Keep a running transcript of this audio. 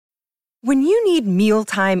When you need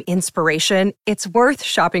mealtime inspiration, it's worth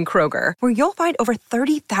shopping Kroger, where you'll find over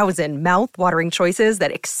 30,000 mouth-watering choices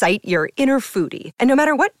that excite your inner foodie. And no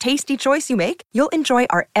matter what tasty choice you make, you'll enjoy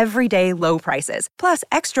our everyday low prices, plus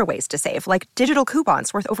extra ways to save, like digital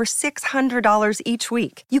coupons worth over $600 each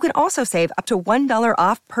week. You can also save up to $1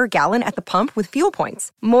 off per gallon at the pump with fuel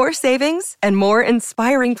points. More savings and more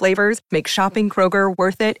inspiring flavors make shopping Kroger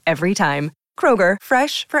worth it every time. Kroger,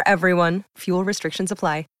 fresh for everyone. Fuel restrictions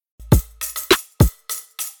apply.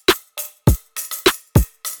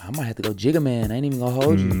 I might have to go Jigga Man. I ain't even gonna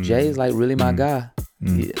hold you. Jay's like really my guy.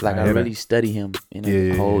 Like I really study him in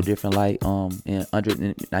a whole different light. And I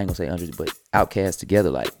ain't gonna say Andre, but Outkast together,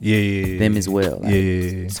 like them as well.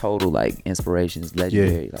 Like, total like inspirations,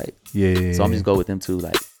 legendary. So I'm just go with them too.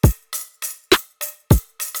 Like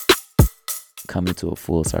coming to a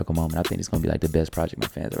full circle moment. I think it's gonna be like the best project my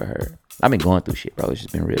fans ever heard. I've been going through shit, bro. It's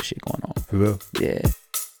just been real shit going on. For real? Yeah.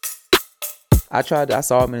 I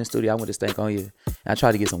saw him in the studio. I went to Stank on You. I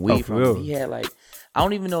tried to get some weed from him. He had like, I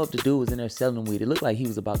don't even know if the dude was in there selling weed. It looked like he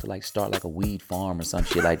was about to like start like a weed farm or some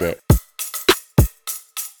shit like that.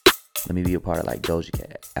 Let me be a part of like Doja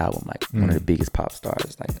Cat album, like one of the biggest pop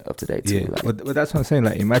stars, like up to date too. Yeah, like, but that's what I'm saying.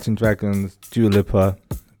 Like Imagine Dragons, Dua Lipa,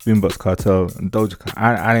 Boombox Cartel, and Doja Cat.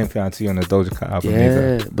 I didn't feel until on the Doja Cat album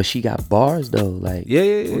either. But she got bars though. Like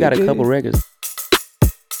we got a couple records.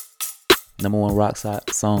 Number one rock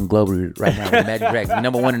song globally right now with Imagine Dragons.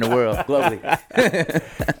 Number one in the world globally.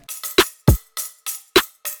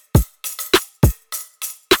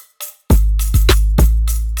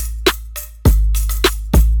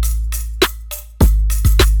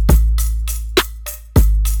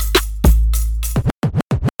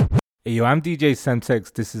 Hey, yo, I'm DJ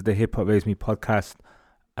Semtex. This is the Hip Hop Raised Me podcast.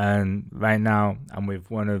 And right now, I'm with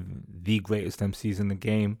one of the greatest MCs in the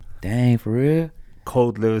game. Dang, for real?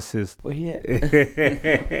 Cold lyricist. Well,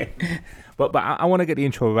 yeah. but I want to get the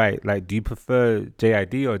intro right. Like, do you prefer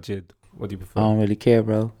JID or JID? What do you prefer? I don't really care,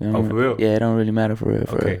 bro. For real? Yeah, it don't really matter for real.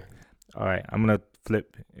 Okay. All right. I'm going to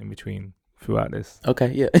flip in between throughout this.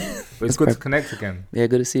 Okay, yeah. But it's good to connect again. Yeah,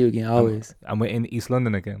 good to see you again, always. And we're in East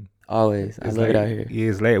London again. Always. I love it out here.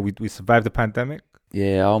 Years later, we survived the pandemic.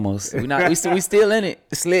 Yeah, almost. We still in it.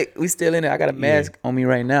 Slick. We still in it. I got a mask on me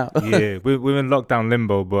right now. Yeah, we're in lockdown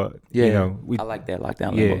limbo, but you know, I like that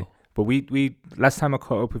lockdown limbo. Yeah, but we last time I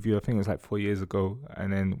caught up with you, I think it was like 4 years ago,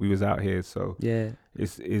 and then we was out here. So yeah,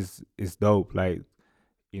 it's dope. Like,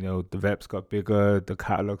 you know, the reps got bigger, the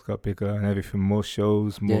catalogs got bigger, and everything. More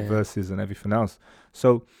shows, more verses, and everything else.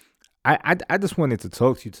 So I just wanted to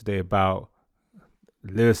talk to you today about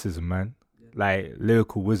lyricism, man. Like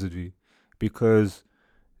lyrical wizardry. Because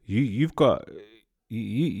you've got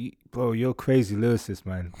you bro, you're a crazy lyricist,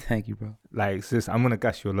 man. Thank you, bro. Like, sis, I'm gonna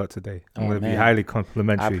gas you a lot today. I'm gonna be highly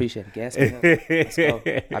complimentary. I appreciate it. Gas me up. Let's go.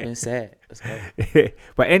 I've been sad. Let's go.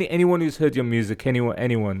 But anyone who's heard your music,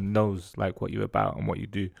 anyone knows like what you're about and what you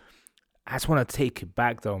do. I just want to take it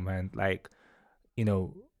back though, man. Like, you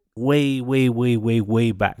know, way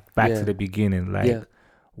back to the beginning. Like,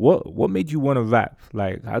 what made you want to rap?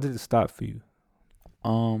 Like, how did it start for you?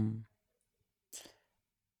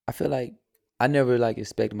 I feel like I never like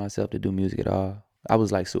expected myself to do music at all. I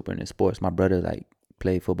was like super into sports. My brother like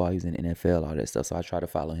played football. He was in the NFL, all that stuff. So I try to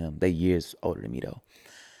follow him. They years older than me though.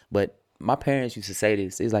 But my parents used to say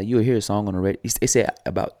this. It's like, you'll hear a song on the radio. They say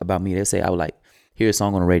about me. They say I would like hear a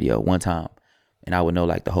song on the radio one time and I would know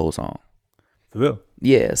like the whole song. For real?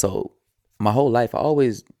 Yeah. So my whole life, I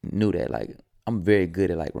always knew that like I'm very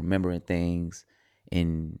good at like remembering things,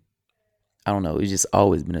 and I don't know. It's just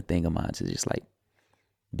always been a thing of mine to just like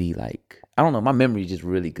be like, I don't know, my memory is just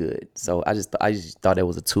really good. So I just thought that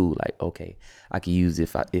was a tool, like, okay, I could use it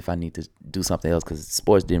if I need to do something else, because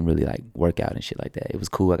sports didn't really like work out and shit like that. It was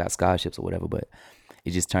cool, I got scholarships or whatever, but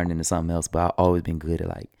it just turned into something else. But I've always been good at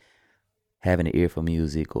like having an ear for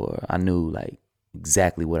music, or I knew like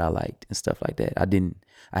exactly what I liked and stuff like that.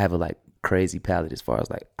 I have a like crazy palette as far as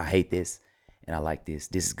like, I hate this and I like this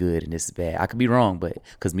is good and this is bad. I could be wrong, but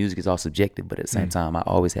because music is all subjective, but at the same time, I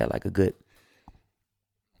always had like a good,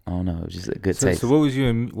 I don't know, it was just a good taste. So what was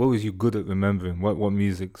you good at remembering? What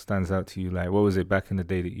music stands out to you? Like, what was it back in the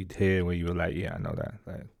day that you'd hear where you were like, yeah, I know that?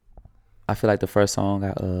 Like, I feel like the first song I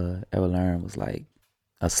ever learned was like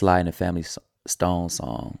a Sly and the Family Stone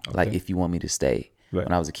song, like If You Want Me to Stay. Right.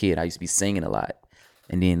 When I was a kid, I used to be singing a lot.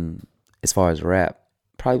 And then as far as rap,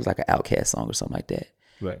 probably was like an Outkast song or something like that.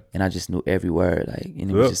 Right. And I just knew every word, like,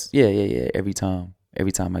 and it was just every time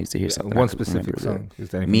I used to hear something. One specific song.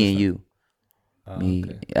 Me and You.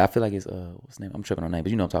 Okay. I feel like it's what's the name? I'm tripping on name,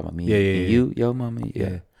 but you know what I'm talking about. Me and You, Yo Mama.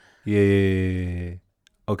 Yeah.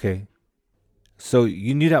 Okay. So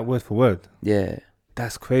you knew that word for word. Yeah.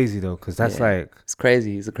 That's crazy though, because that's Yeah. like, It's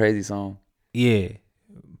crazy. It's a crazy song. yeah,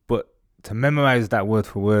 but to memorize that word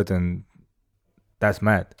for word, and that's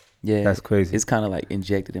mad. Yeah, That's crazy. It's kind of like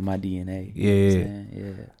injected in my DNA. Yeah, You know what I'm yeah.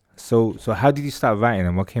 saying? Yeah. So how did you start writing,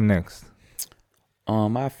 and what came next? I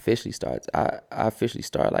officially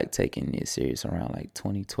started like taking it serious around like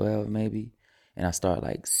 2012 maybe, and I started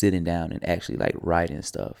like sitting down and actually like writing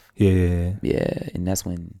stuff. Yeah. Yeah, and that's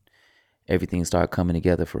when everything started coming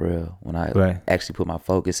together for real. When I Right. actually put my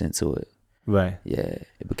focus into it. Right. Yeah,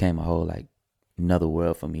 it became a whole like another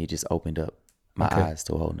world for me. It just opened up my Okay. eyes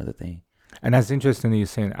to a whole nother thing. And that's interesting that you're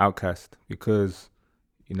saying Outkast, because,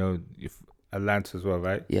 you know, if Atlanta as well,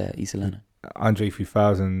 right? Yeah, East Atlanta. Andre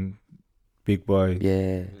 3000, Big Boy,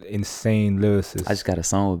 Yeah, insane lyricist. I just got a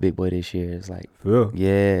song with Big Boy this year. It's like, For real?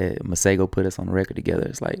 yeah, Masego put us on the record together.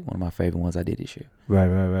 It's like one of my favorite ones I did this year.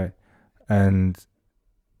 Right. And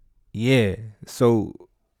yeah, so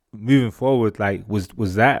moving forward, like was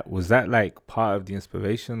that like part of the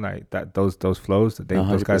inspiration, like that those flows that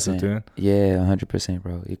those guys were 100%. doing? Yeah, 100%,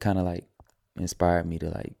 bro. It kind of like inspired me to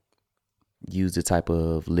like use the type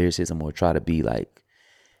of lyricism or try to be like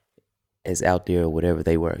as out there or whatever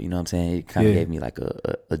they were. You know what I'm saying? It kind of Yeah. gave me like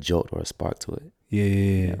a jolt or a spark to it.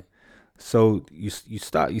 Yeah. So you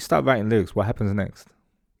start writing lyrics. What happens next?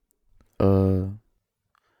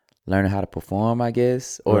 Learning how to perform, I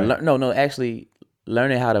guess, or Right. actually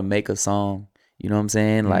learning how to make a song. You know what I'm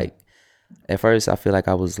saying? Mm. Like at first, I feel like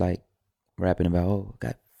I was like rapping about, oh,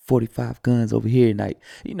 got 45 guns over here, and like,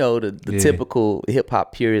 you know, the Yeah. typical hip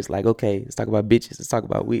hop purist, like, okay, let's talk about bitches, let's talk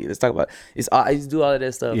about weed, let's talk about I used to do all of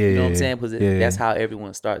that stuff. You know what I'm saying? Because that's how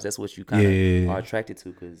everyone starts. That's what you kind of are attracted to,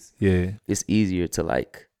 because Yeah. it's easier to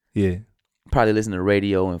like Yeah. probably listen to the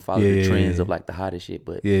radio and follow the Yeah. trends of like the hottest shit,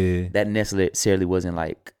 but Yeah. that necessarily wasn't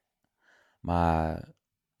like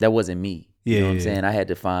that wasn't me. You know what I'm Yeah. saying? I had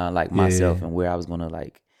to find like myself Yeah. and where I was gonna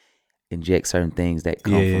like inject certain things that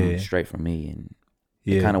come Yeah. from straight from me, and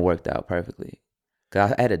Yeah. it kind of worked out perfectly.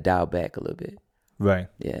 Cause I had to dial back a little bit. Right.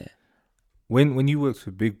 Yeah. When you worked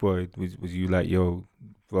with Big Boy, was you like, yo,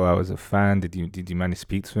 bro, I was a fan? Did you manage to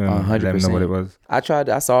speak to him? 100%. Let him know what it was? I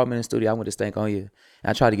saw him in the studio. I went to Stank on You, and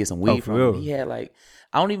I tried to get some weed for from real? him. He had like,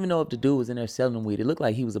 I don't even know if the dude was in there selling weed. It looked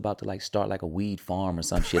like he was about to like start like a weed farm or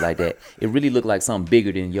some shit like that. It really looked like something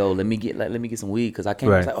bigger than, yo, let me get some weed, because I came.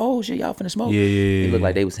 I was Right. like, oh shit, y'all finna smoke. Yeah. It looked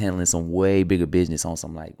like they was handling some way bigger business on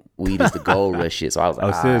some like weed is the gold rush shit. So I was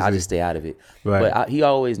like, I seriously? just stay out of it. Right. But he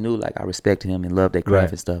always knew like I respected him and loved that craft Right.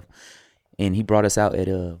 and stuff. And he brought us out at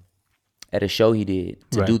a show he did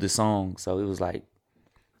to Right. do the song. So it was like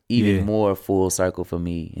even Yeah. more full circle for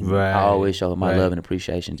me. And Right. I always show him my Right. love and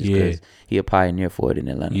appreciation just Yeah. because he a pioneer for it in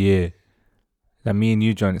Atlanta. Yeah. That me and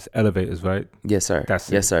you joined is Elevators, right? Yes, sir. That's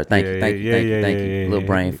yes, it. sir. Thank you. Thank you. Little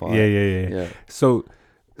brain fart. Yeah. So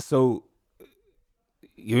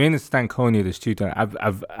you're in Stankonia, the studio.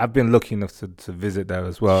 I've been lucky enough to visit there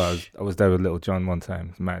as well. I was there with Little John one time.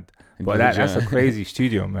 It's mad. But that's a crazy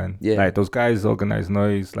studio, man. Yeah. Like those guys organize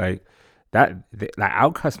noise like that. Like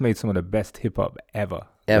Outkast made some of the best hip hop ever.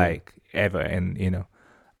 Like ever, and you know,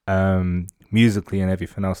 musically and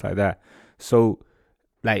everything else like that. So,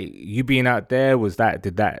 like you being out there,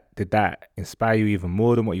 did that inspire you even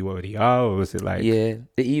more than what you already are, or was it like? Yeah,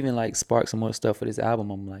 it even like sparked some more stuff for this album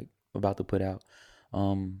I'm like about to put out.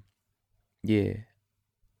 Yeah,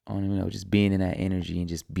 you know, just being in that energy and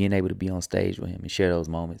just being able to be on stage with him and share those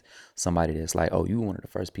moments. Somebody that's like, oh, you were one of the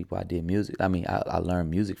first people I did music. I mean, I learned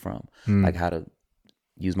music from, like how to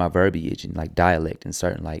use my verbiage and like dialect and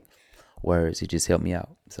certain like words. It just helped me out.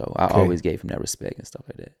 So I always gave him that respect and stuff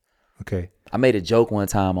like that. Okay. I made a joke one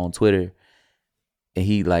time on Twitter and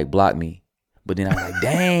he like blocked me. But then I was like,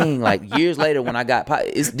 dang, like years later when I got,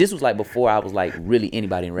 this was like before I was like really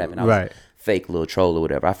anybody in rapping. I was fake little troll or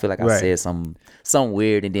whatever. I feel like I said something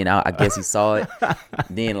weird, and then I guess he saw it.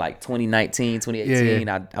 Then like 2019, 2018,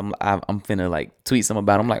 I'm finna like tweet something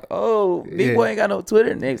about him. I'm like, oh, Big Boy ain't got no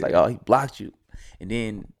Twitter. And he's like, oh, he blocked you. And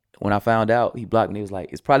then when I found out he blocked me, it was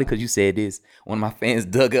like, it's probably because you said this. One of my fans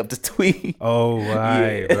dug up the tweet. Oh,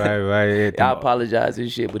 right. Yeah, I apologize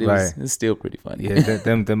and shit, but it's still pretty funny. Yeah,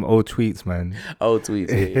 them old tweets, man. Old tweets.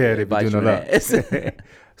 Yeah, they be doing a lot.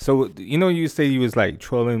 So you know, you say you was like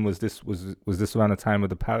trolling. Was this around the time of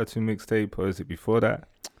the Power 2 mixtape, or is it before that?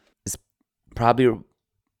 It's probably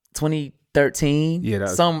 2013. Yeah,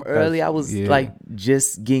 early. I was like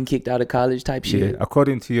just getting kicked out of college type shit. Yeah,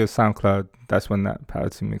 according to your SoundCloud, that's when that Power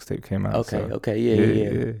 2 mixtape came out. Okay,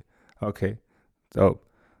 yeah. Okay,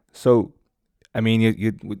 so I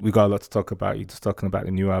mean, we got a lot to talk about. You're just talking about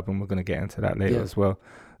the new album. We're gonna get into that later as well.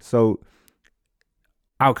 So,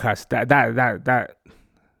 Outkast,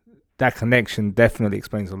 that connection definitely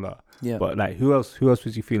explains a lot. Yeah. But like, who else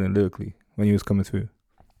was you feeling lyrically when you was coming through?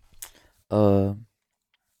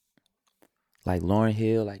 Like Lauryn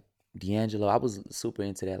Hill, like D'Angelo. I was super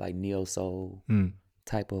into that like neo soul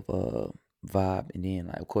type of vibe, and then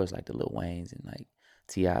like of course like the Lil Waynes and like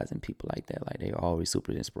T.I.s and people like that. Like they are always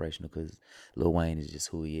super inspirational because Lil Wayne is just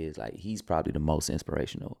who he is. Like he's probably the most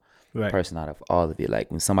inspirational person out of all of it.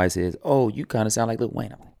 Like when somebody says, "Oh, you kind of sound like Lil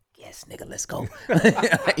Wayne," I'm like, "Yes, nigga, let's go."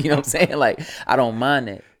 You know what I'm saying? Like I don't mind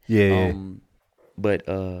that. Yeah. But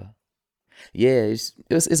yeah,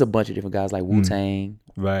 it's a bunch of different guys like Wu-Tang,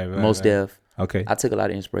 Right. Mos Def. Okay. I took a lot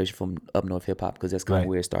of inspiration from up north hip hop because that's kind of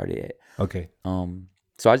where it started at. Okay.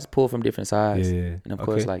 So I just pulled from different sides. Yeah. And of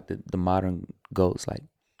course, like the modern goats like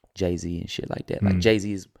Jay-Z and shit like that. Like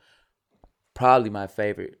Jay-Z is probably my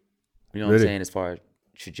favorite. You know what I'm saying? As far as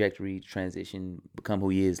trajectory, transition, become who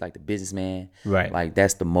he is, like the businessman. Right. Like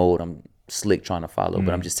that's the mode I'm slick trying to follow,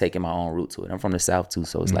 but I'm just taking my own route to it. I'm from the South too,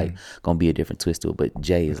 so it's like gonna be a different twist to it. But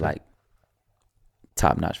Jay is like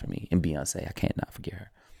top notch for me, and Beyonce, I can't not forget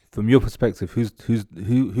her. From your perspective,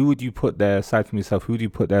 who would you put there aside from yourself? Who do you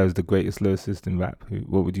put there as the greatest lyricist in rap?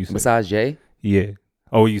 What would you say? Besides Jay? Yeah.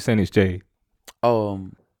 Oh, you saying it's Jay?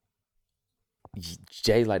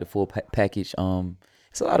 Jay's like the full package.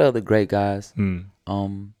 It's a lot of other great guys. Who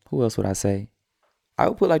else would I say? I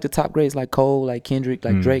would put like the top greats like Cole, like Kendrick,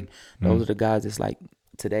 like Drake. Those are the guys that's like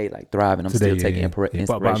today like thriving. I'm still taking inspiration.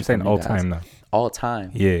 But I'm saying all time now. All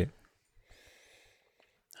time. Yeah.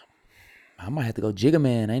 I might have to go Jigga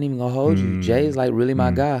Man. I ain't even gonna hold you. Jay is like really my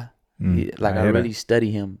guy. Like I really study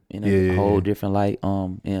him in a whole different light.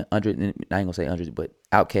 And I ain't gonna say Andre, but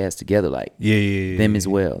Outkast together, like them as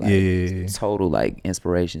well. Like total like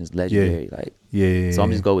inspirations, legendary. Like so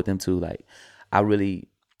I'm just go with them too. Like I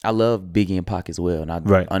love Biggie and Pac as well, and I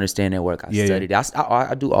understand their work. I studied.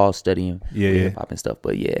 I do all studying hip hop and stuff.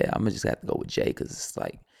 But yeah, I'm gonna just have to go with Jay because it's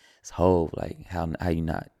like it's Hov. Like how you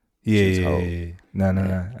not? No.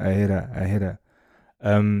 I hear that.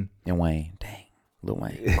 And Wayne, dang, Lil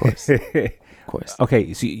Wayne, of course, of course.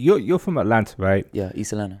 Okay, so you're from Atlanta, right? Yeah,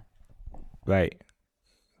 East Atlanta. Right.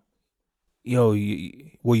 Yo,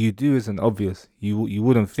 what you do isn't obvious. You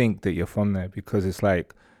wouldn't think that you're from there because it's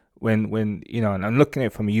like when you know, and I'm looking at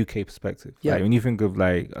it from a UK perspective. Yeah. Like when you think of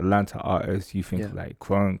like Atlanta artists, you think of like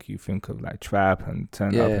crunk, you think of like trap and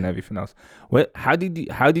turn up and everything else. Well, how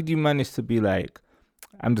did you manage to be like,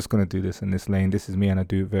 I'm just gonna do this in this lane. This is me, and I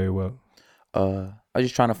do it very well. I was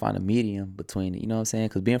just trying to find a medium between it. You know what I'm saying?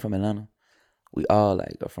 Because being from Atlanta, we all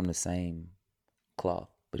like are from the same cloth,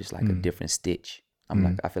 but it's like a different stitch. I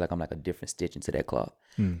feel like I'm like a different stitch into that cloth,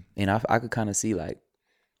 and I could kind of see like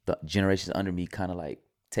the generations under me kind of like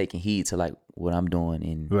taking heed to like what I'm doing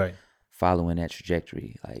and following that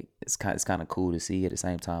trajectory. Like it's kind of cool to see at the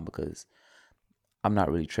same time because I'm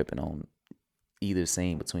not really tripping on either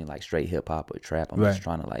scene between like straight hip hop or trap. I'm just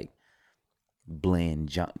trying to like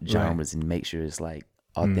blend genres and make sure it's like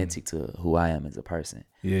authentic to who I am as a person.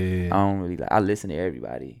 I don't really I listen to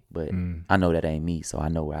everybody, but I know that ain't me, so I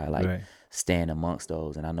know where I like stand amongst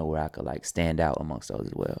those, and I know where I could like stand out amongst those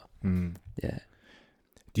as well. Yeah.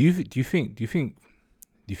 Do you think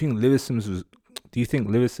lyricism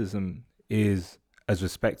is as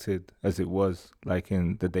respected as it was like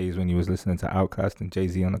in the days when you was listening to Outkast and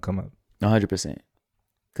Jay-Z on the come up? 100%.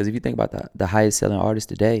 Because if you think about the highest selling artists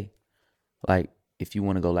today, like if you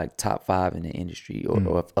want to go like top 5 in the industry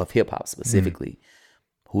or of hip hop specifically,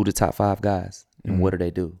 who the top 5 guys and what do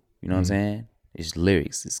they do? You know what I'm saying? It's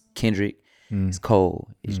lyrics. It's Kendrick. It's Cole.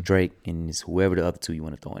 It's Drake, and it's whoever the other 2 you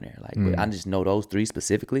want to throw in there. Like, but I just know those 3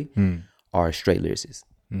 specifically are straight lyricists.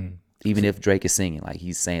 Even if Drake is singing, like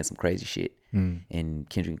he's saying some crazy shit, and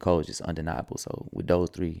Kendrick and Cole is just undeniable. So with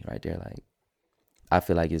those 3 right there, like I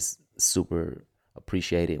feel like it's super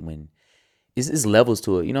appreciated when it's levels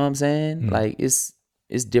to it. You know what I'm saying? Like it's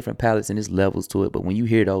different palettes and it's levels to it. But when you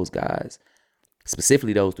hear those guys,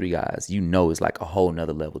 specifically those 3 guys, you know it's like a whole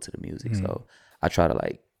nother level to the music. So I try to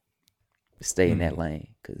like stay in that lane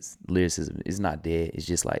because lyricism is not dead. It's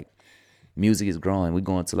just like music is growing. We're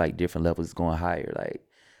going to like different levels. It's going higher. Like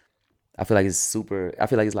I feel like it's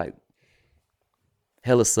like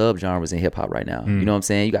hella subgenres in hip hop right now. You know what I'm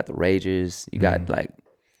saying? You got the Ragers. You got like,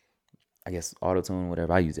 I guess auto-tune,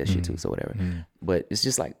 whatever. I use that shit too, so whatever. But it's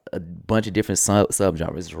just like a bunch of different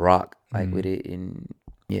subgenres. Rock, like with it, and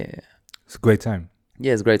it's a great time.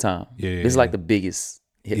 Yeah, it's a great time. Yeah, this is like the biggest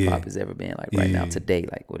hip hop has ever been. Like right now, today,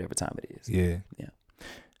 like whatever time it is. Yeah.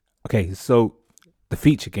 Okay, so the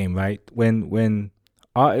feature game, right? When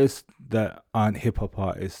artists that aren't hip hop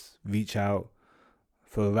artists reach out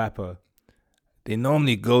for a rapper, they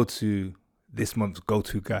normally go to this month's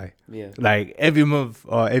go-to guy. Yeah. Like every month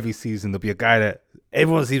or every season, there'll be a guy that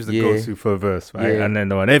everyone seems to go to for a verse, right? Yeah. And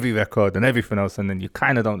then on every record and everything else, and then you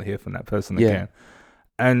kind of don't hear from that person again.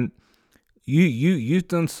 And you've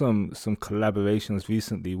done some collaborations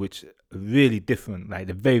recently, which are really different. Like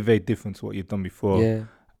they're very, very different to what you've done before. Yeah.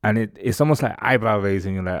 And it's almost like eyebrow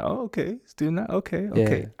raising. You're like, oh, okay, it's doing that. Okay.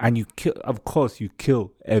 Yeah. And you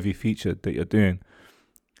kill every feature that you're doing.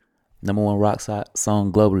 Number one rock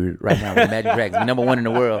song globally right now with Imagine Dragons. We're number one in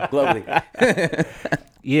the world globally.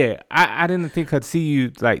 Yeah, I didn't think I'd see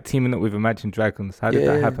you like teaming up with Imagine Dragons. How did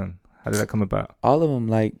that happen? How did that come about? All of them,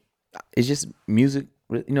 like, it's just music.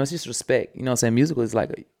 You know, it's just respect. You know what I'm saying? Musical is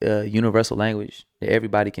like a universal language that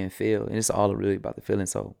everybody can feel, and it's all really about the feeling.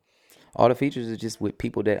 So all the features are just with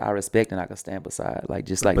people that I respect and I can stand beside. Like,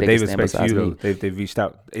 just like But they they can stand respect beside you, me. though. They've reached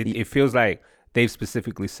out. It feels like they've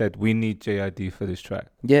specifically said, we need JID for this track.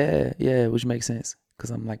 Yeah, which makes sense because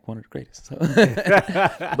I'm like one of the greatest. So.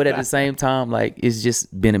 But at the same time, like, it's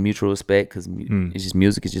just been a mutual respect because it's just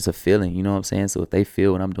music is just a feeling. You know what I'm saying? So if they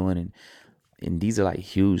feel what I'm doing, and these are like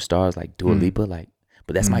huge stars like Dua Lipa, like,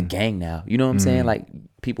 but that's my gang now. You know what I'm saying? Like,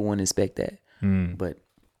 people wouldn't expect that, but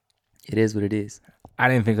it is what it is. I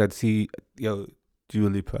didn't think I'd see Dua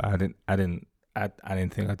Lipa. I didn't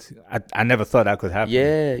think I'd see. I never thought that could happen.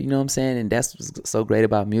 Yeah, you know what I'm saying? And that's what's so great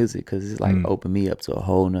about music because it's like opened me up to a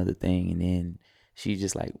whole nother thing. And then she's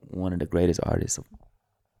just like one of the greatest artists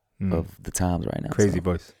of the times right now. Crazy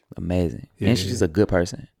voice. Amazing. And she's just a good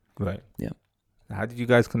person. Right. Yeah. How did you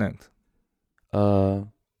guys connect? I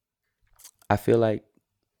feel like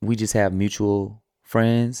we just have mutual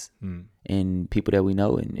friends and people that we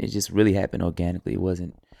know, and it just really happened organically. It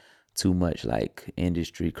wasn't too much like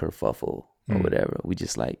industry kerfuffle or whatever. We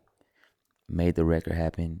just like made the record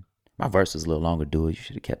happen. My verse was a little longer, dude. You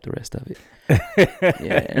should have kept the rest of it.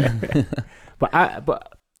 Yeah. But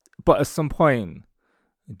at some point,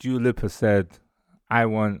 Dua Lipa said, I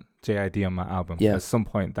want JID on my album. Yeah. At some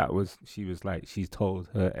point, she was like, she's told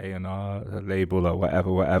her A&R, her label or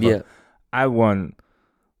whatever. Yeah. I want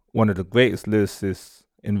one of the greatest lyricists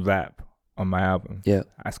in rap on my album. Yeah.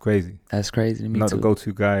 That's crazy. That's crazy to me Not too. the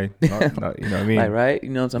go-to guy. Not, you know what I mean? Like, right? You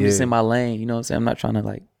know what I'm saying? I'm just in my lane. You know what I'm saying? I'm not trying to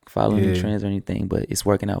like follow any trends or anything, but it's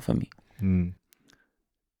working out for me.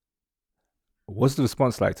 What's the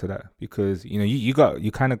response like to that? Because you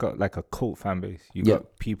kind of got like a cult fan base. You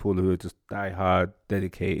got people who are just diehard,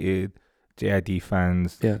 dedicated JID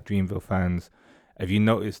fans, Dreamville fans. Have you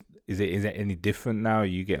noticed? Is it any different now? Are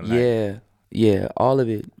you getting like yeah, all of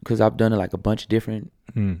it, because I've done it like a bunch of different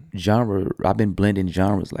genre. I've been blending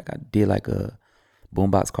genres. Like I did like a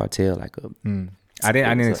Boombox Cartel, like a. I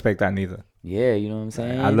didn't expect that neither. Yeah, you know what I'm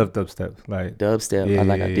saying. I love dubstep. Like dubstep.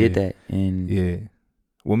 I did that, and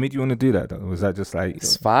what made you want to do that though? Was that just like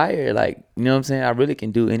it's fire? Like, you know what I'm saying? I really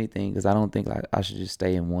can do anything because I don't think like I should just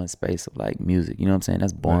stay in one space of like music. You know what I'm saying?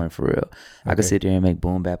 That's boring for real. I could sit there and make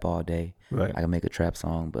boom bap all day. Right. I can make a trap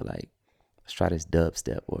song, but like let's try this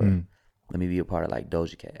dubstep or let me be a part of like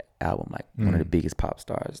Doja Cat album, like one of the biggest pop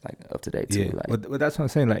stars like up to date too. Yeah. Like, well, that's what I'm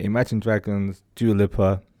saying. Like Imagine Dragons, Dua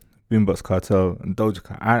Lipa, Boombox Cartel, and Doja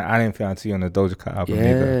Cat. I didn't think I'd see you on the Doja Cat album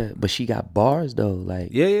either. But she got bars though.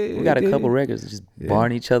 Like, we got a couple records just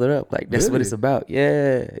barring each other up. Like, that's what it's about.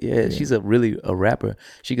 Yeah. She's a rapper.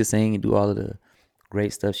 She could sing and do all of the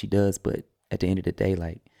great stuff she does. But at the end of the day,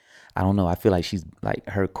 like, I don't know. I feel like she's like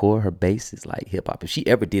her core, her base is like hip hop. If she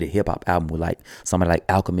ever did a hip hop album with like somebody like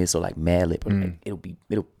Alchemist or like Madlib, like,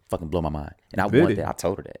 it'll fucking blow my mind. And I want that. I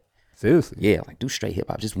told her that. Seriously? Yeah, like do straight hip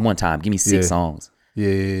hop just one time. Give me 6 songs.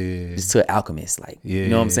 Yeah. Just to Alchemist, like, you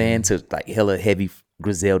know what I'm saying? To like hella heavy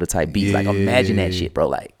Griselda type beats. Like, imagine that shit, bro.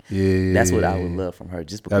 Like, that's what I would love from her.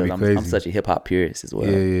 Just because I'm such a hip hop purist as well.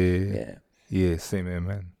 Yeah, same here,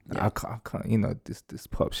 man. Yeah. I can't, this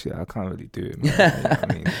pop shit, I can't really do it, man. You know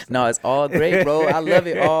what I mean? No, it's all great, bro. I love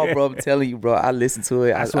it all, bro. I'm telling you, bro. I listen to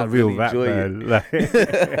it. That's I what real really rap, enjoy man.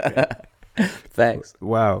 it. Facts.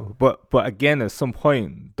 Wow. But again, at some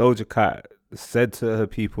point, Doja Cat said to her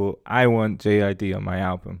people, I want JID on my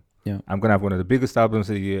album. Yeah. I'm going to have one of the biggest albums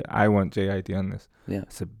of the year. I want JID on this. Yeah.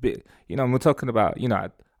 It's a bit, we're talking about,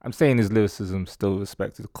 I'm saying his lyricism still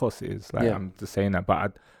respected. Of course it is. Like, I'm just saying that.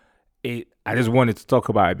 But I just wanted to talk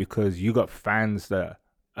about it because you got fans that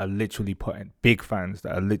are literally big fans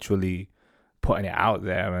that are literally putting it out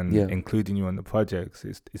there and including you on the projects.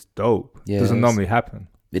 It's dope. Yeah, it doesn't normally happen.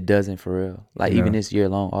 It doesn't for real. Like, even this year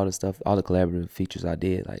long, all the collaborative features I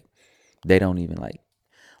did, like, they don't even like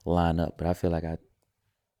line up. But I feel like I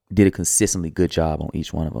did a consistently good job on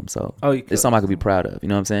each one of them. So it's something I could be proud of. You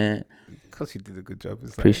know what I'm saying? Because you did a good job.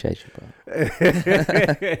 It's appreciate you, bro.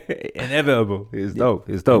 Inevitable. It's dope.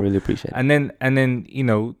 It's dope. I really appreciate it. And then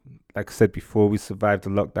like I said before, we survived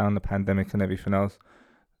the lockdown, the pandemic and everything else.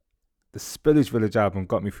 the Spillage Village album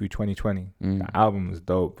got me through 2020. The album was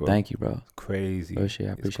dope, bro. Thank you, bro. It's crazy. For sure,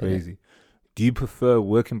 I appreciate it's crazy. Do you prefer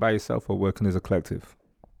working by yourself or working as a collective?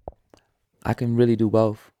 I can really do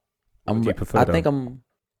both. What do you prefer, I think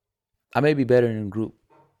I may be better in a group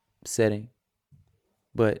setting,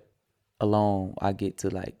 but alone I get to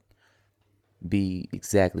like be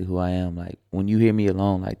exactly who I am. Like when you hear me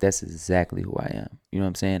alone, like that's exactly who I am. You know what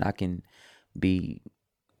I'm saying? I can be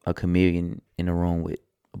a chameleon in a room with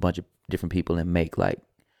a bunch of different people and make like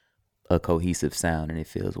a cohesive sound and it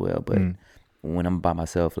feels well. But when I'm by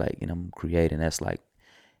myself, like, and I'm creating, that's like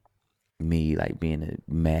me like being a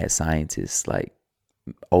mad scientist, like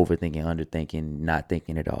overthinking, underthinking, not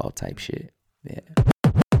thinking at all type shit. Yeah.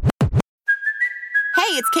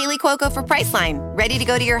 Hey, it's Kaylee Cuoco for Priceline. Ready to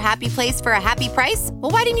go to your happy place for a happy price?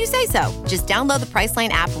 Well, why didn't you say so? Just download the Priceline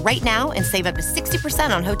app right now and save up to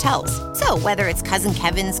 60% on hotels. So whether it's Cousin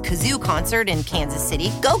Kevin's Kazoo Concert in Kansas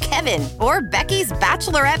City, go Kevin, or Becky's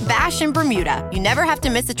Bachelorette Bash in Bermuda, you never have to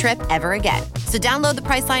miss a trip ever again. So download the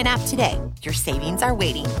Priceline app today. Your savings are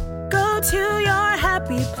waiting. Go to your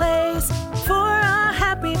happy place for a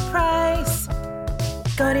happy price.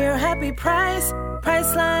 Go to your happy price,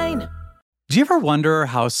 Priceline. Do you ever wonder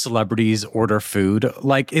how celebrities order food?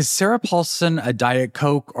 Like, is Sarah Paulson a Diet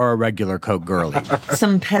Coke or a regular Coke girlie?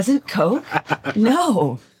 Some peasant Coke?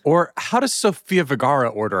 No. Or how does Sofia Vergara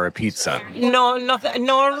order a pizza? No, nothing,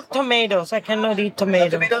 no tomatoes. I cannot eat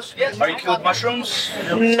tomatoes. Are you cool with mushrooms?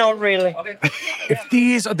 Not really. If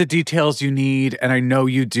these are the details you need, and I know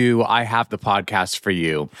you do, I have the podcast for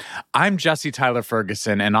you. I'm Jesse Tyler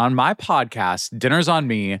Ferguson, and on my podcast, Dinners on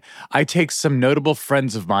Me, I take some notable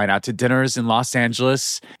friends of mine out to dinners in Los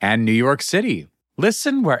Angeles and New York City.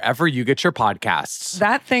 Listen wherever you get your podcasts.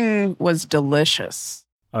 That thing was delicious.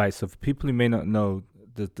 All right, so for people who may not know,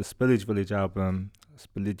 the Spillage Village album,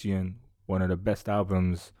 Spillagian, one of the best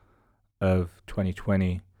albums of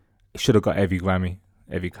 2020. It should have got every Grammy,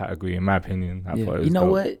 every category, in my opinion. I thought it was You know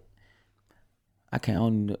dope. what?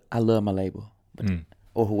 I love my label, but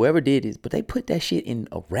or whoever did this, but they put that shit in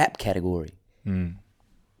a rap category.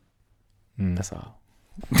 That's all.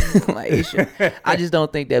 Like, I just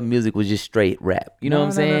don't think that music was just straight rap. You know what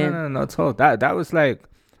I'm saying? No, not at all. That was like,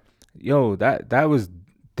 yo, that was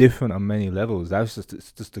different on many levels. That was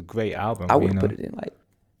just a great album. I would put it in like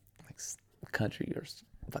country or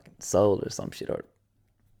fucking soul or some shit, or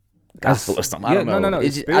gospel or something. I don't know. No.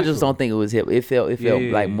 I just don't think it was hip. It felt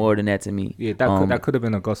like more than that to me. Yeah, that could have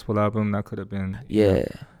been a gospel album. That could have been. Yeah.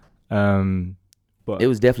 But it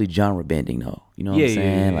was definitely genre bending though. You know what I'm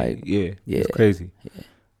saying? It's crazy. Yeah.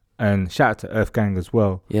 And shout out to Earth Gang as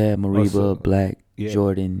well. Yeah, Mariba, Also, Black,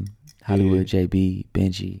 Jordan, Hollywood, JB,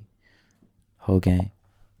 Benji, whole gang.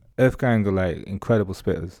 Earth Gang are like incredible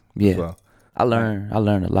spitters. Yeah. As well. I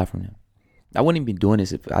learned a lot from them. I wouldn't even be doing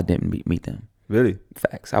this if I didn't meet them. Really?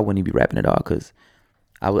 Facts. I wouldn't even be rapping at all because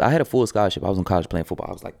I had a full scholarship. I was in college playing football.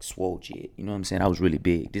 I was like swole jit. You know what I'm saying? I was really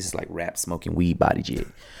big. This is like rap, smoking weed, body jit.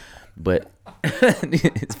 But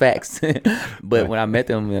it's facts. But when I met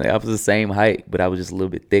them, I was the same height, but I was just a little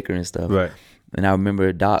bit thicker and stuff. Right. And I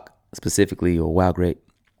remember Doc specifically, or Wild Grape,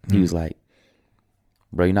 he was like,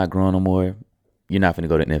 bro, you're not growing no more. You're not finna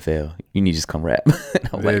go to the NFL. You need to just come rap.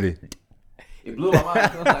 Really? Like, it blew my mind.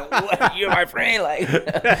 I was like, what? You're my friend. Like,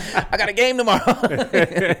 I got a game tomorrow.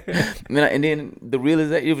 And then the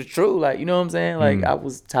realization, it was true. Like, you know what I'm saying? Like, I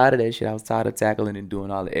was tired of that shit. I was tired of tackling and doing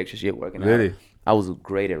all the extra shit, working out. I was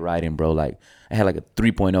great at writing, bro. Like, I had like a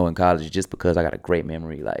 3.0 in college just because I got a great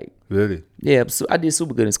memory. Like, really? Yeah, so I did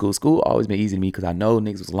super good in school. School always been easy to me because I know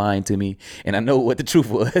niggas was lying to me and I know what the truth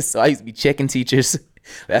was. So I used to be checking teachers.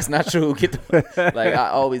 That's not true. Like, I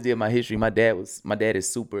always did my history. My dad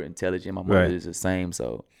is super intelligent. My mother is the same.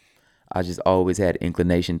 So I just always had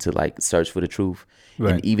inclination to like search for the truth.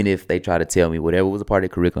 Right. And even if they try to tell me whatever was a part of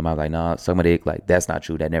the curriculum, I was like, nah, some of it, like, that's not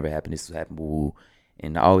true. That never happened. This happened. Woo.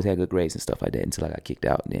 And I always had good grades and stuff like that until I got kicked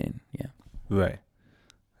out. And then, yeah. Right.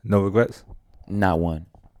 No regrets? Not one.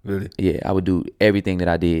 Really? Yeah, I would do everything that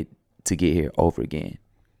I did to get here over again.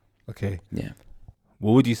 Okay. Yeah.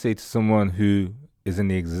 What would you say to someone who is in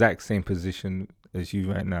the exact same position as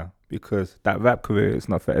you right now? Because that rap career is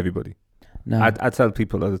not for everybody. No. I tell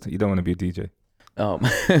people all the time, you don't want to be a DJ.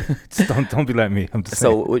 Just don't be like me. I'm just so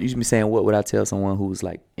saying. What you be saying? What would I tell someone who was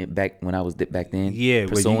like back when I was back then? Yeah,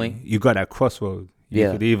 pursuing. You got that crossroad. You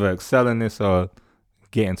could either excel in this or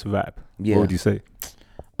get into rap. Yeah. What would you say?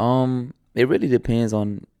 It really depends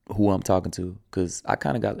on who I'm talking to, because I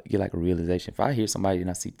kind of get like a realization. If I hear somebody and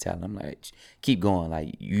I see talent, I'm like, keep going.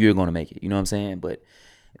 Like, you're gonna make it. You know what I'm saying? But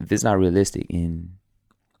if it's not realistic and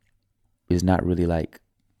it's not really like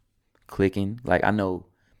clicking, like, I know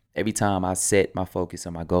every time I set my focus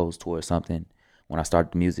and my goals towards something, when I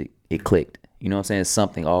started the music, it clicked. You know what I'm saying?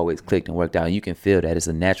 Something always clicked and worked out. And you can feel that. It's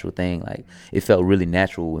a natural thing. Like, it felt really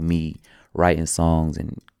natural with me writing songs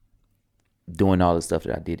and doing all the stuff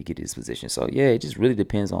that I did to get to this position. So yeah, it just really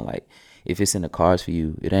depends on, like, if it's in the cards for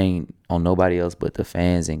you. It ain't on nobody else but the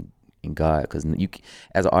fans and God. Because you,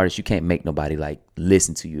 as an artist, you can't make nobody like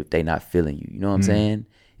listen to you if they not feeling you. You know what I'm saying?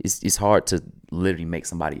 It's hard to literally make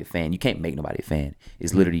somebody a fan. You can't make nobody a fan.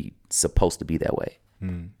 It's literally supposed to be that way.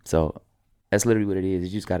 So that's literally what it is. You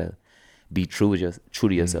just gotta be true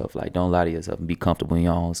to yourself. Like, don't lie to yourself and be comfortable in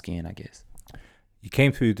your own skin, I guess. You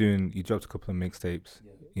came through you dropped a couple of mixtapes.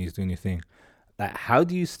 Yeah. You're doing your thing. Like, how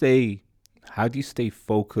do you stay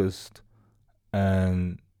focused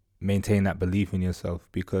and maintain that belief in yourself?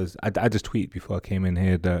 Because I just tweeted before I came in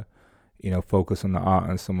here that, you know, focus on the art,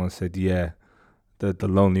 and someone said, yeah, the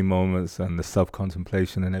lonely moments and the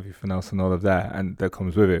self-contemplation and everything else and all of that, and that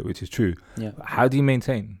comes with it, which is true. Yeah. How do you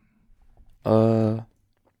maintain?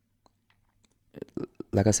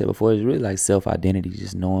 Like I said before, it's really like self-identity,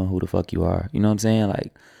 just knowing who the fuck you are. You know what I'm saying?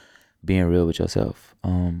 Like, being real with yourself.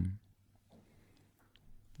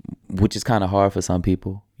 Which is kind of hard for some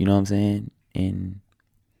people. You know what I'm saying? And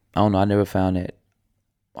I don't know, I never found that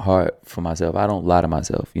hard for myself. I don't lie to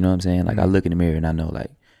myself. You know what I'm saying? Like, I look in the mirror and I know,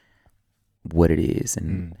 like, what it is.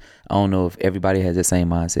 And I don't know if everybody has that same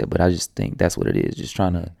mindset, but I just think that's what it is. Just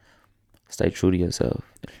trying to stay true to yourself.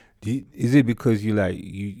 Is it because you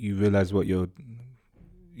realize what your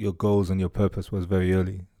goals and your purpose was very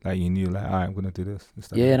early? Like, you knew, like, all right, I'm gonna do this.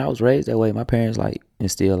 Yeah, and I was raised that way. My parents like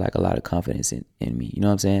instilled like a lot of confidence in me. You know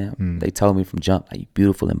what I'm saying? They told me from jump, like, you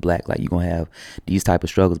beautiful and black, like, you gonna have these type of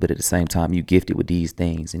struggles, but at the same time you gifted with these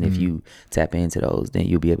things, and if you tap into those, then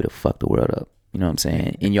you'll be able to fuck the world up. You know what I'm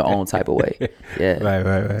saying? In your own type of way. Yeah.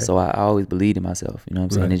 Right. So I always believed in myself. You know what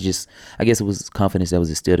I'm saying? Right. It's just, I guess it was confidence that was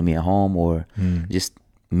instilled in me at home, or just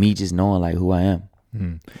me just knowing like who I am.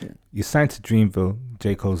 Yeah. You signed to Dreamville,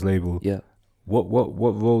 J. Cole's label. Yeah. What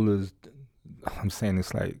role is, I'm saying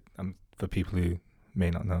this like, for people who may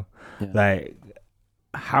not know, like,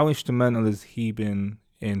 how instrumental has he been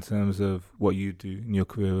in terms of what you do in your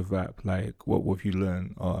career with rap? Like, what have you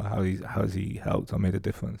learned, or how has he helped or made a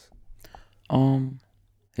difference?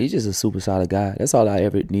 He's just a super solid guy. That's all I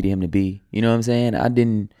ever needed him to be. You know what I'm saying? I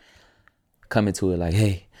didn't come into it like,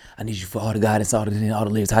 hey, I need you for all the guidance, all the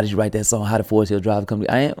lyrics. How did you write that song? How did Forest Hill Drive come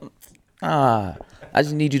to? I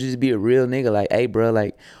just need you to just be a real nigga. Like, hey, bro,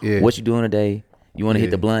 like, what you doing today? You want to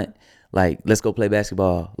hit the blunt? Like, let's go play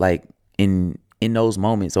basketball. Like, in those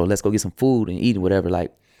moments, or let's go get some food and eat or whatever.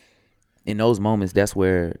 Like, in those moments, that's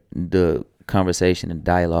where the conversation and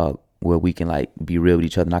dialogue, where we can like be real with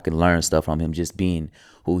each other, and I can learn stuff from him, just being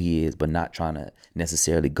who he is, but not trying to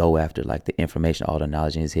necessarily go after like the information, all the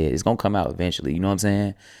knowledge in his head. It's gonna come out eventually, you know what I'm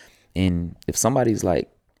saying? And if somebody's like,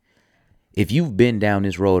 if you've been down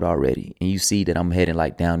this road already and you see that I'm heading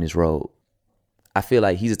like down this road, I feel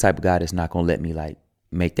like he's the type of guy that's not gonna let me like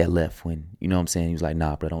make that left when, you know what I'm saying? He was like,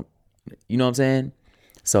 nah, bro, don't, you know what I'm saying?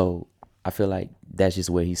 So I feel like that's just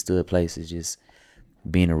where he stood place, is just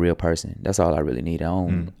being a real person. That's all I really need. I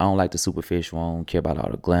don't like the superficial. I don't care about all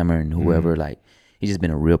the glamour and whoever. Like, he's just been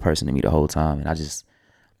a real person to me the whole time, and I just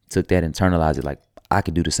took that, internalized it. Like, I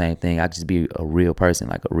could do the same thing. I just be a real person,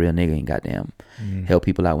 like a real nigga, and goddamn help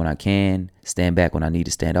people out when I can, stand back when I need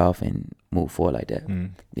to stand off, and move forward like that.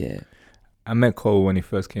 Yeah. I met Cole when he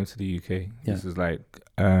first came to the UK. Yeah. This is like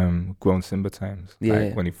Grown Simba times. Yeah.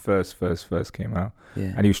 Like when he first came out.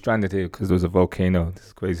 Yeah. And he was stranded here because there was a volcano. This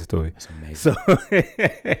is a crazy story. It's amazing. So,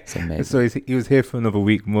 it's amazing. So he was here for another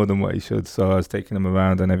week, more than what he should. So I was taking him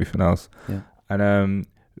around and everything else. Yeah. And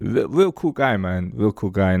real cool guy, man. Real cool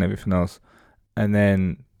guy and everything else. And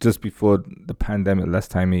then just before the pandemic, last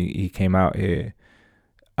time he came out here,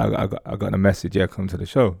 I got a message, yeah, come to the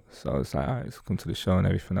show. So I was like, all right, let's come to the show and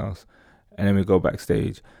everything else. And then we go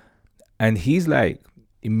backstage. And he's like,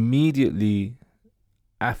 immediately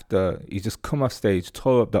after, he just come off stage,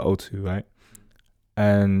 tore up the O2, right?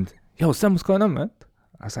 And, yo, Sam, what's going on, man?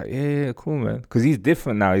 I was like, yeah, cool, man. Because he's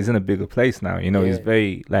different now. He's in a bigger place now. You know, he's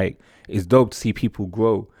very, like, it's dope to see people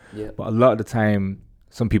grow. Yeah. But a lot of the time,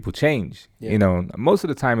 some people change. Yeah. You know, most of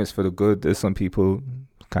the time it's for the good. There's some people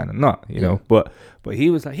kind of not, you know. But he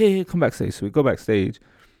was like, yeah, come backstage. So we go backstage.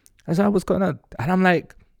 I was like, what's going on? And I'm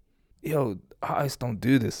like, yo, artists don't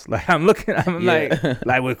do this. Like, I'm like,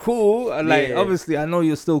 we're cool. Like, obviously, I know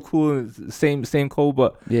you're still cool, same Cole,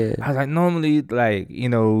 but I was like, normally, like, you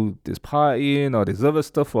know, there's partying or there's other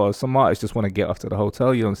stuff, or some artists just want to get off to the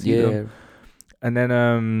hotel. You don't see them. And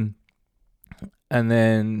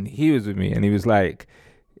then he was with me, and he was like,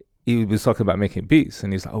 he was talking about making beats,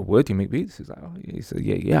 and he's like, "Oh, where do you make beats?" He's like, "Oh, yeah." He said,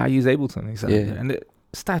 "Yeah, I use Ableton." He's like, Yeah. and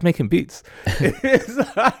start making beats. It's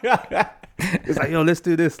like, "Yo, let's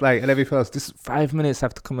do this," like, and everything else. Just 5 minutes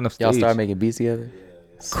after coming off stage. Y'all start making beats together?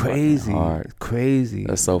 Crazy, Hard. crazy.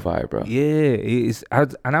 That's so fire, bro. Yeah, I You was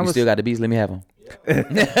still got the beats? Let me have them.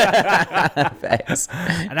 Facts.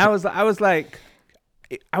 and I was like,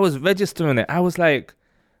 I was registering it. I was like,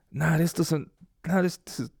 nah, this is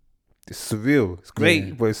it's surreal. It's great,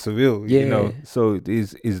 Yeah. but it's surreal. Yeah. You know, so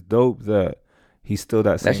it's dope that he's still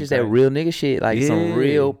that. That's same just guy. that real nigga shit. Like some Yeah.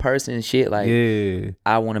 real person shit. Like, Yeah,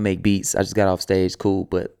 I want to make beats. I just got off stage. Cool.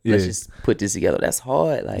 But let's Yeah. just put this together. That's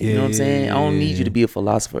hard. Like, you know what I'm Yeah, saying? I don't need you to be a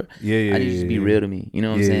philosopher. yeah. I need you to be real to me. You know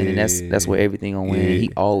what I'm saying? And that's where everything gonna win. Yeah.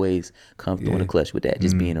 He always comes through in the clutch with that.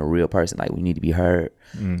 Just being a real person. Like, we need to be heard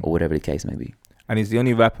or whatever the case may be. And he's the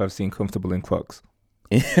only rapper I've seen comfortable in Crocs.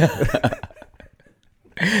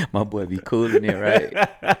 My boy be cool in there, right?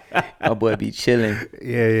 My boy be chilling.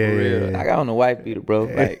 Yeah, For real. I got on the white beater, bro.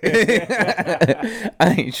 Like,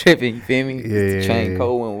 I ain't tripping. You feel me? It's the Yeah. chain.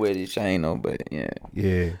 Cole wouldn't wear this chain on, but yeah.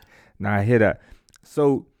 Yeah. Nah, I hear that.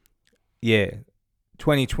 So, yeah,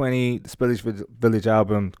 2020, the Spillage Village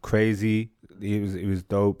album, crazy. It was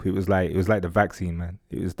dope. It was like the vaccine, man.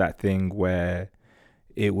 It was that thing where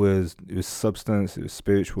it was substance, it was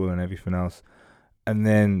spiritual and everything else. And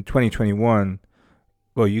then 2021,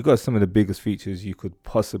 well, you got some of the biggest features you could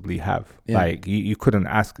possibly have. Yeah. Like you couldn't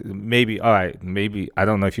ask. Maybe I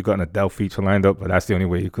don't know if you got an Adele feature lined up, but that's the only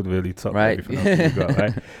way you could really top Right. everything else that you got,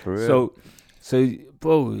 right? For real. So,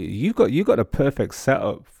 bro, you got a perfect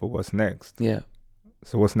setup for what's next. Yeah.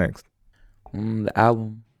 So what's next? The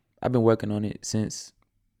album, I've been working on it since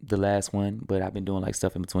the last one, but I've been doing like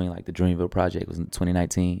stuff in between. Like the Dreamville project was in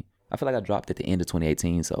 2019. I feel like I dropped at the end of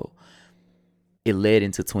 2018, so it led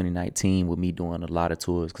into 2019 with me doing a lot of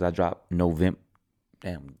tours because I dropped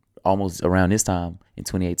almost around this time in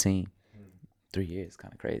 2018. 3 years,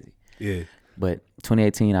 kind of crazy. Yeah. But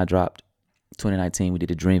 2018 I dropped. 2019 we did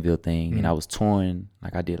the Dreamville thing, and I was touring.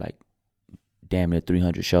 Like I did like damn near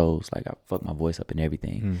 300 shows. Like I fucked my voice up and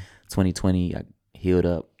everything. 2020 I healed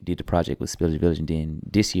up, did the project with Spillage Village, and then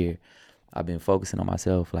this year I've been focusing on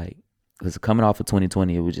myself. Like, because coming off of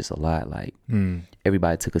 2020, it was just a lot. Like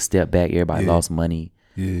everybody took a step back, everybody lost money.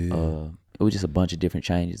 It was just a bunch of different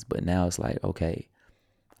changes. But now it's like, okay,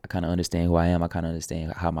 I kind of understand who I am. I kind of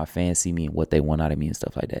understand how my fans see me and what they want out of me and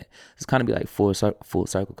stuff like that. It's kind of be like full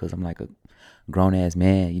circle because I'm like a grown ass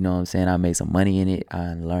man. You know what I'm saying? I made some money in it.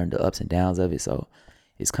 I learned the ups and downs of it. So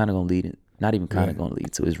it's kind of gonna lead. Not even kind of gonna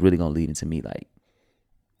lead to. It's really gonna lead into me like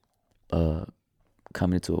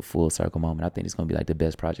coming into a full circle moment. I think it's gonna be like the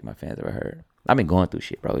best project my fans ever heard. I've been going through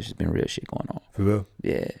shit, bro. It's just been real shit going on. For real?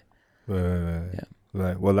 Yeah.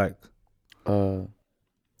 Right. Well, like, I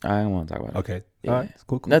don't want to talk about it. okay. Yeah. All right.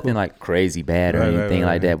 Cool. Nothing like crazy bad or Right, anything right, like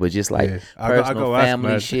right. that, but just like Yeah. I go personal ask, family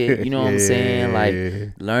man. shit. You know what I'm saying?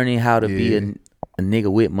 Like learning how to be a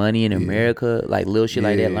nigga with money in America, like little shit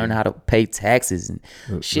like that. Learning how to pay taxes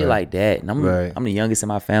and shit like that. And I'm the youngest in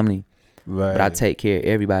my family, Right. but I take care of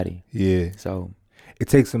everybody. Yeah. So It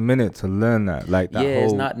takes a minute to learn that. Like that whole.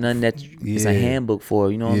 it's not nothing that it's a Yeah. handbook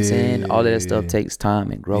for. You know what I'm saying? All of that stuff takes time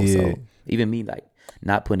and growth. Yeah. So even me, like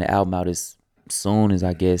not putting the album out as soon as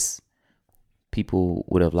I guess people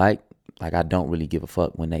would have liked. Like I don't really give a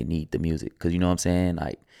fuck when they need the music, because you know what I'm saying.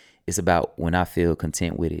 Like it's about when I feel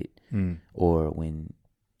content with it, or when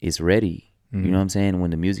it's ready. You know what I'm saying?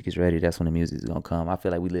 When the music is ready, that's when the music is gonna come. I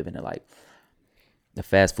feel like we live in the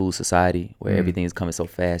fast food society where everything is coming so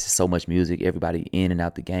fast. There's so much music, everybody in and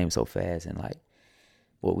out the game so fast. And like,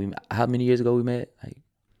 how many years ago we met? Like,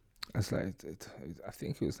 It's like I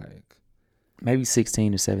think it was like. maybe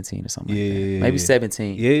 16 or 17 or something like that. Yeah. Maybe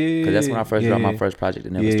 17. Yeah. Because that's when I first dropped my Yeah. first project,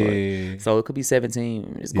 The Never Yeah. Story. So it could be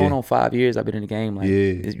 17. It's going Yeah. on 5 years I've been in the game. Like,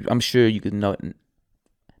 I'm sure you could know,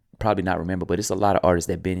 probably not remember, but it's a lot of artists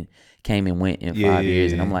that came and went in 5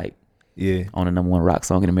 years. And I'm like, on the #1 rock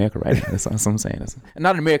song in America right now. That's what I'm saying.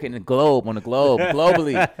 Not in America, in the globe, on the globe,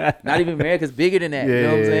 globally. Not even America's bigger than that. You know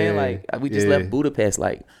what I'm saying? Like, we just left Budapest,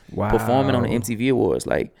 like, performing on the MTV Awards.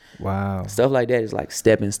 Like, stuff like that is like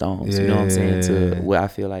stepping stones. You know what I'm saying? To where I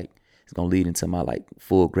feel like it's going to lead into my, like,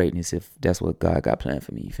 full greatness if that's what God got planned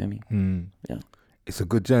for me. You feel me? Yeah. It's a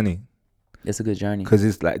good journey. It's a good journey. Because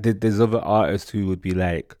it's like, there's other artists who would be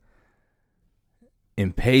like,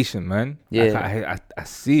 impatient, man. Yeah. Like, I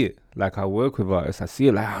see it. Like I work with artists, I see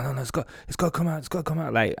it. Like, oh no, it's got to come out. It's got to come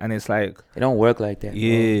out. Like, and it's like, it don't work like that.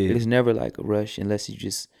 Yeah. Bro. It's never like a rush unless you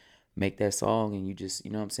just make that song and you just,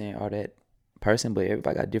 you know what I'm saying, are that person. But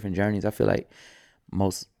everybody got different journeys. I feel like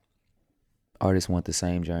most artists want the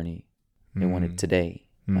same journey. They want it today,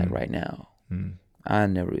 like right now. I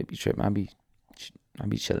never really be tripping. I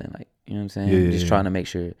be chilling, like, you know what I'm saying? Yeah, just trying to make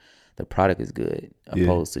sure the product is good,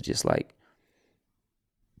 opposed to just like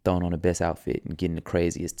throwing on the best outfit and getting the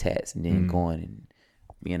craziest tats and then going and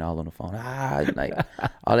being all on the phone. Like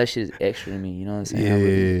all that shit is extra to me. You know what I'm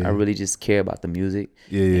saying? I really just care about the music.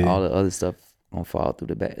 And all the other stuff gonna fall through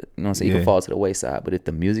the back. You know what I'm saying? You can fall to the wayside, but if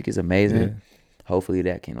the music is amazing, hopefully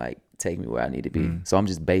that can like take me where I need to be. So I'm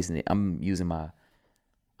just basing it. I'm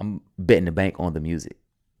betting the bank on the music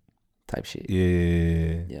type shit.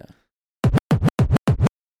 Yeah.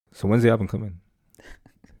 So when's the album coming?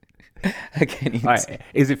 I can't even say.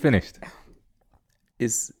 Is it finished?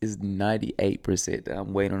 It's 98%.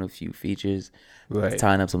 I'm waiting on a few features. Right.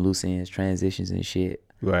 Tying up some loose ends, transitions and shit.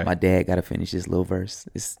 Right. My dad got to finish this little verse.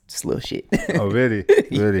 It's just little shit. Oh, really?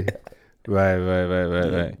 Really?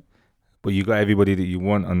 Right. But you got everybody that you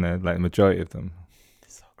want on there, like majority of them.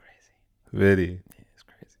 It's so crazy. Really? Yeah, it's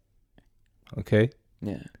crazy. Okay.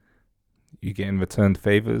 Yeah. You getting returned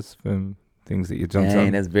favors from things that you jumped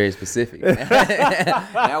on? That's very specific.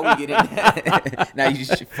 Now we get in. Now you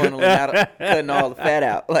just funneling out, cutting all the fat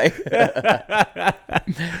out. Like,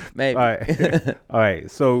 maybe. All right.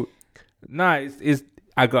 So, it's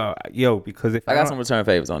because if I got some return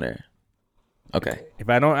favors on there. Okay. If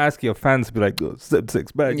I don't ask your fans to be like, Step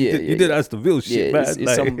 6, man, you did ask the real shit, man. It's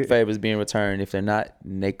like, some favors being returned. If they're not,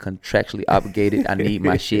 and they contractually obligated, I need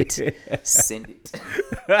my shit. Send it.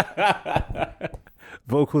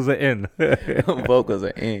 Vocals are in. Vocals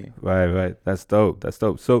are in. Right. That's dope.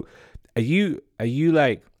 So, are you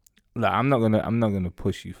like I'm not gonna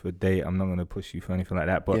push you for a date. I'm not gonna push you for anything like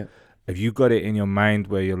that. But have you got it in your mind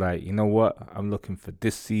where you're like, you know what, I'm looking for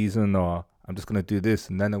this season, or I'm just gonna do this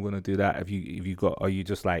and then I'm gonna do that? Are you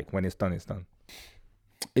just like, when it's done, it's done?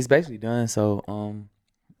 It's basically done. So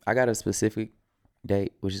I got a specific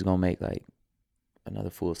date, which is gonna make like another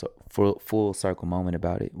full circle moment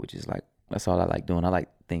about it, which is like, that's all I like doing. I like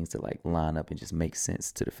things to like line up and just make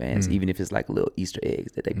sense to the fans, even if it's like little Easter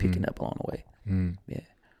eggs that they picking up along the way.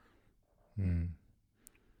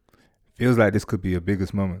 Feels like this could be your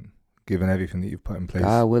biggest moment, given everything that you've put in place.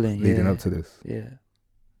 God willing, leading up to this. Yeah.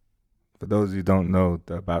 For those who don't know,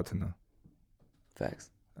 they're about to know.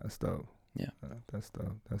 Facts. That's dope. Yeah. That's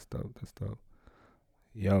dope.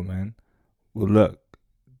 Yo, man. Well, look,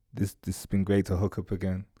 this has been great to hook up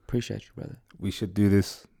again. Appreciate you, brother. We should do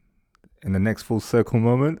this in the next full circle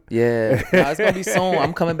moment. Yeah. It's gonna be soon.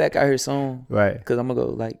 I'm coming back out here soon. Right. Because I'm gonna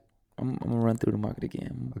go like, I'm gonna run through the market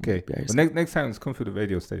again. Okay. Well, next time, just come through the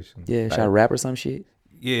radio station. Yeah. Should I rap or some shit?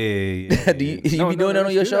 Yeah. Do you be doing that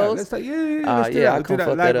on your shows? Let's do that. I'll come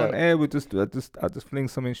fuck that up. On air. I'll just fling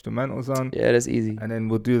some instrumentals on. Yeah, that's easy. And then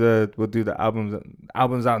we'll do the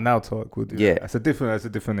albums out now talk. We'll do that. That's a different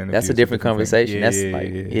interview. That's a different conversation.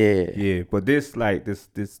 Yeah. But this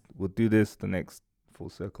we'll do this the next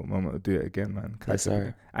full circle moment. We'll do it again, man. Yes,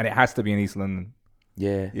 sir. And it has to be in East London.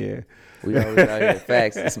 Yeah. We always out here.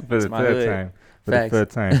 Facts. For the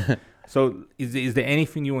third time. So is there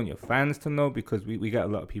anything you want your fans to know? Because we got a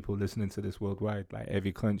lot of people listening to this worldwide, like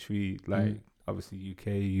every country, like obviously UK,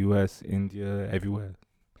 US, India, everywhere.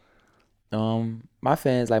 My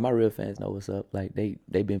fans, like my real fans, know what's up. Like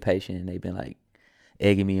they've been patient and they've been like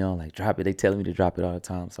egging me on, like drop it. They telling me to drop it all the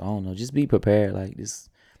time. So I don't know, just be prepared. Like this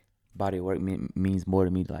body of work means more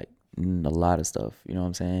to me, like a lot of stuff. You know what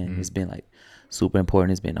I'm saying? It's been like super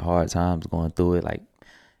important. It's been hard times going through it. Like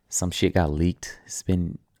some shit got leaked. It's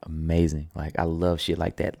been amazing. Like I love shit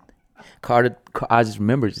like that. I just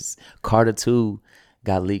remember Carter 2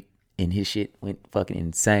 got leaked and his shit went fucking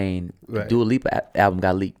insane. Right. Dua Lipa album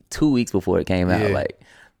got leaked 2 weeks before it came out. Like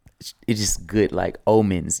it's just good, like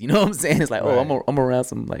omens. You know what I'm saying? It's like, right. I'm around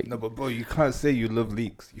some like. No, but bro, you can't say you love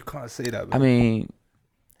leaks. You can't say that, bro. I mean,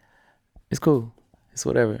 it's cool. It's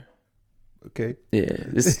whatever. Okay. Yeah.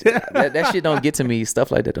 That shit don't get to me. Stuff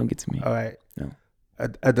like that don't get to me. All right. No.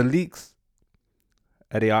 Are the leaks?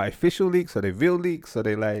 Are they artificial leaks? Are they real leaks? Are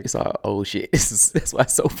they like... It's all old shit. That's why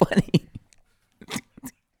it's so funny.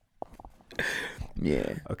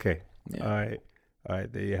 Yeah. Okay. Yeah. All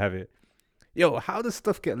right. There you have it. Yo, how does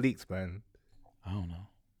stuff get leaked, man? I don't know.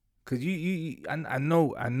 Cause I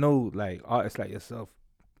know, like artists like yourself,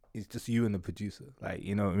 it's just you and the producer. Like,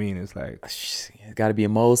 you know what I mean? It's like... It's got to be a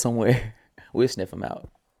mole somewhere. We'll sniff them out.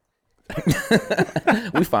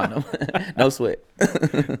 We found them. No sweat.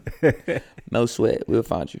 No sweat. We'll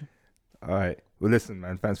find you. All right. Well, listen,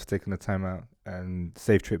 man. Thanks for taking the time out, and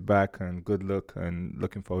safe trip back, and good luck, and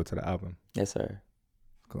looking forward to the album. Yes, sir.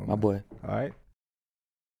 Cool, My man. boy. All right.